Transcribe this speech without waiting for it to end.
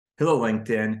Hello,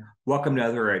 LinkedIn. Welcome to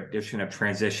another edition of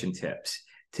Transition Tips.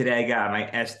 Today, I got my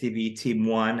SDV Team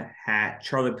 1 hat,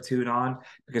 Charlie Platoon on,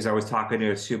 because I was talking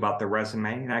to Sue about the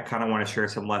resume, and I kind of want to share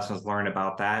some lessons learned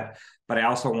about that. But I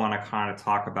also want to kind of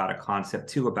talk about a concept,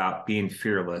 too, about being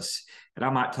fearless. And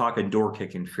I'm not talking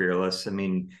door-kicking fearless. I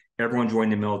mean, everyone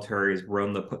joined the military is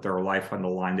willing to put their life on the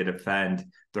line to defend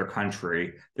their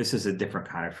country. This is a different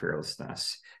kind of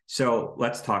fearlessness. So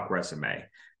let's talk resume.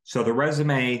 So the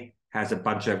resume has a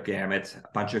bunch of gamuts, a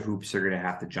bunch of hoops you're going to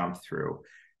have to jump through.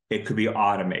 It could be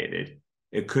automated.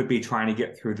 It could be trying to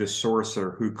get through the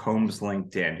sourcer who combs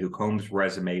LinkedIn, who combs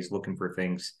resumes looking for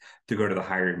things to go to the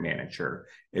hiring manager.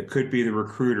 It could be the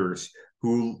recruiters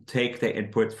who take the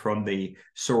input from the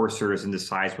sourcers and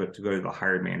decides what to go to the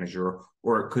hiring manager,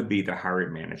 or it could be the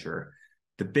hiring manager.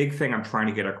 The big thing I'm trying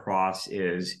to get across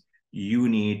is you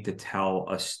need to tell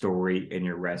a story in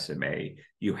your resume.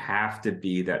 You have to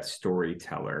be that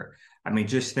storyteller. I mean,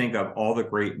 just think of all the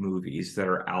great movies that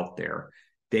are out there.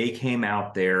 They came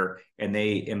out there and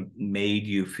they made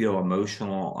you feel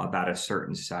emotional about a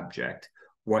certain subject.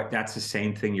 That's the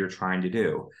same thing you're trying to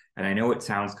do. And I know it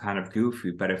sounds kind of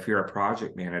goofy, but if you're a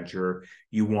project manager,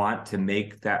 you want to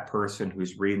make that person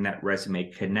who's reading that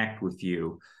resume connect with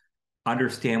you,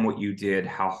 understand what you did,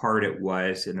 how hard it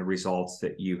was, and the results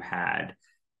that you had.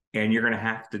 And you're going to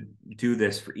have to do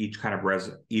this for each kind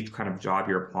of job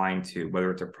you're applying to, whether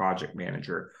it's a project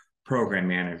manager, program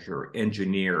manager,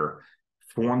 engineer.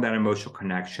 Form that emotional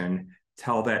connection,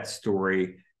 tell that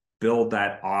story, build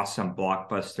that awesome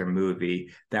blockbuster movie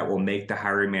that will make the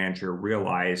hiring manager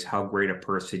realize how great a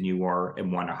person you are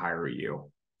and want to hire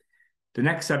you. The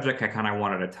next subject I kind of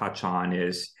wanted to touch on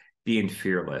is being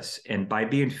fearless. And by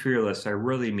being fearless, I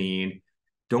really mean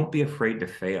don't be afraid to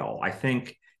fail. I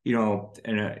think,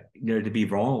 to be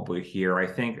vulnerable here, I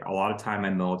think a lot of time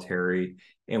in military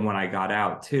and when I got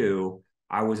out too,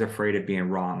 I was afraid of being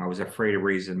wrong. I was afraid of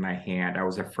raising my hand. I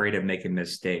was afraid of making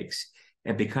mistakes.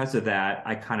 And because of that,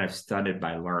 I kind of stunted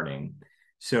my learning.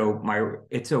 So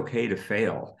it's okay to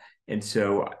fail. And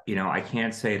so, I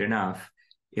can't say it enough.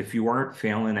 If you aren't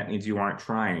failing, that means you aren't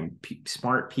trying.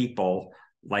 Smart people,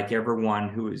 like everyone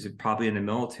who is probably in the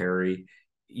military,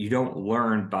 you don't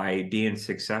learn by being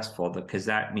successful, because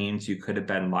that means you could have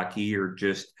been lucky or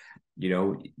just,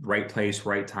 right place,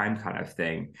 right time kind of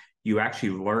thing. You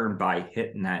actually learn by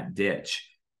hitting that ditch,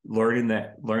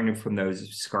 learning from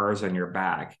those scars on your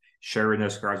back, sharing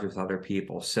those scars with other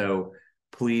people. So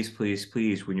please, please,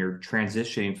 please, when you're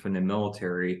transitioning from the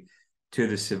military to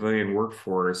the civilian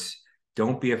workforce,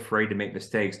 don't be afraid to make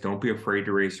mistakes. Don't be afraid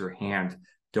to raise your hand.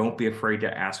 Don't be afraid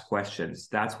to ask questions.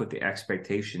 That's what the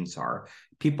expectations are.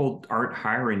 People aren't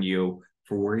hiring you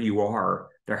for where you are.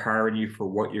 They're hiring you for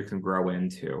what you can grow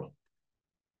into.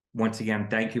 Once again,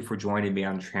 thank you for joining me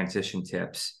on Transition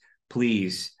Tips.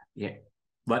 Please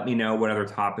let me know what other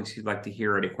topics you'd like to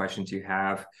hear, any questions you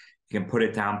have. You can put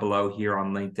it down below here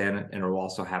on LinkedIn, and it'll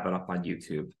also have it up on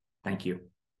YouTube. Thank you.